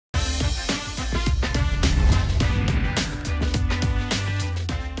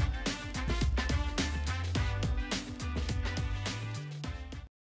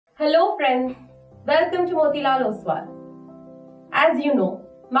Hello friends, welcome to Motilal Oswal. As you know,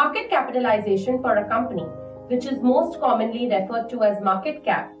 market capitalization for a company, which is most commonly referred to as market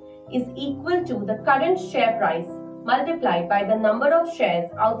cap, is equal to the current share price multiplied by the number of shares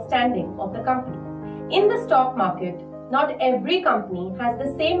outstanding of the company. In the stock market, not every company has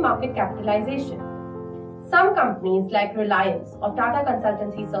the same market capitalization. Some companies like Reliance or Tata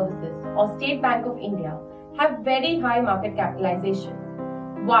Consultancy Services or State Bank of India have very high market capitalization,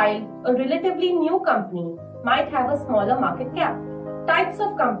 while a relatively new company might have a smaller market cap. Types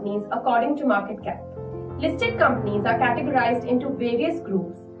of companies according to market cap. Listed companies are categorized into various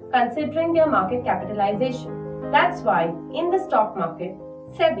groups considering their market capitalization. That's why in the stock market,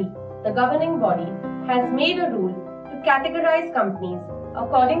 SEBI, the governing body, has made a rule to categorize companies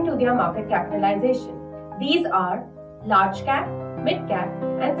according to their market capitalization. These are large cap, mid cap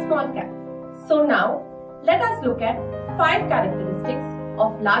and small cap. So now let us look at 5 characteristics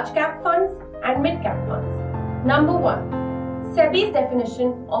of large cap funds and mid cap funds. Number 1. SEBI's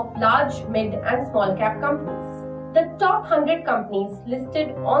definition of large, mid and small cap companies. The top 100 companies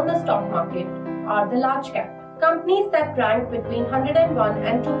listed on the stock market are the large cap. Companies that rank between 101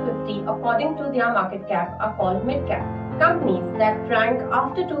 and 250 according to their market cap are called mid cap. Companies that rank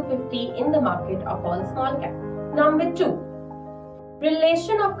after 250 in the market are called small cap. Number 2.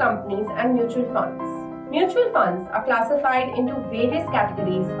 Relation of companies and mutual funds. Mutual funds are classified into various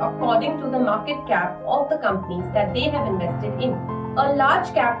categories according to the market cap of the companies that they have invested in. A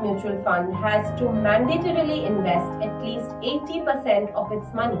large cap mutual fund has to mandatorily invest at least 80% of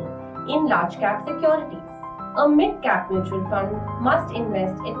its money in large cap securities. A mid cap mutual fund must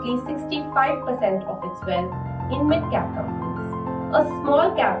invest at least 65% of its wealth in mid cap companies. A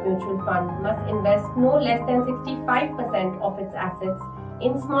small cap mutual fund must invest no less than 65% of its assets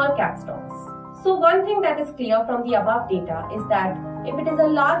in small cap stocks. So one thing that is clear from the above data is that if it is a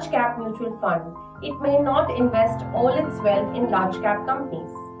large cap mutual fund, it may not invest all its wealth in large cap companies.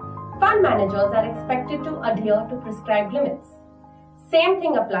 Fund managers are expected to adhere to prescribed limits. Same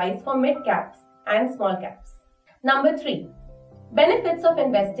thing applies for mid caps and small caps. Number 3. Benefits of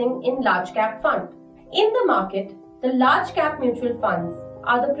investing in large cap fund. In the market, the large cap mutual funds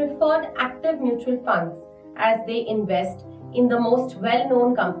are the preferred active mutual funds as they invest in the most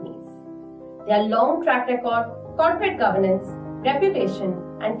well-known companies. Their long track record, corporate governance, reputation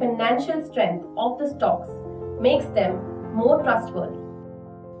and financial strength of the stocks makes them more trustworthy.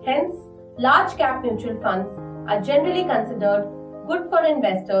 Hence, large cap mutual funds are generally considered good for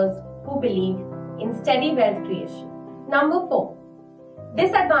investors who believe in steady wealth creation. Number 4.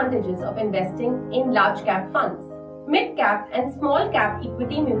 Disadvantages of investing in large cap funds. Mid cap and small cap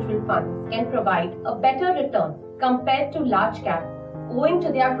equity mutual funds can provide a better return compared to large cap owing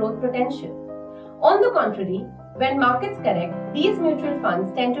to their growth potential. On the contrary, when markets correct, these mutual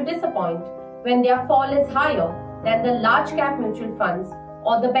funds tend to disappoint when their fall is higher than the large cap mutual funds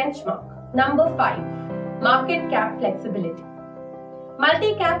or the benchmark. Number 5. Market cap flexibility.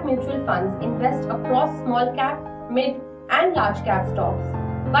 Multi-cap mutual funds invest across small cap, mid and large cap stocks,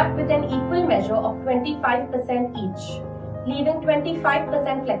 but with an equal measure of 25% each, leaving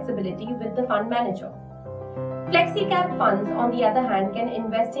 25% flexibility with the fund manager. Flexi-cap funds, on the other hand, can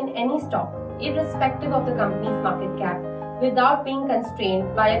invest in any stock, irrespective of the company's market cap, without being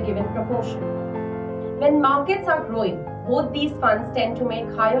constrained by a given proportion. When markets are growing, both these funds tend to make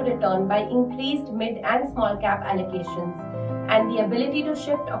higher return by increased mid and small cap allocations and the ability to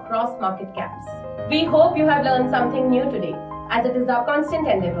shift across market caps. We hope you have learned something new today, as it is our constant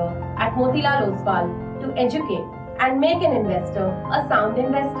endeavor at Motilal Oswal to educate and make an investor a sound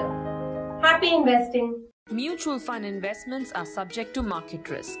investor. Happy investing! Mutual fund investments are subject to market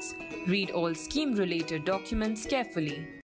risks. Read all scheme-related documents carefully.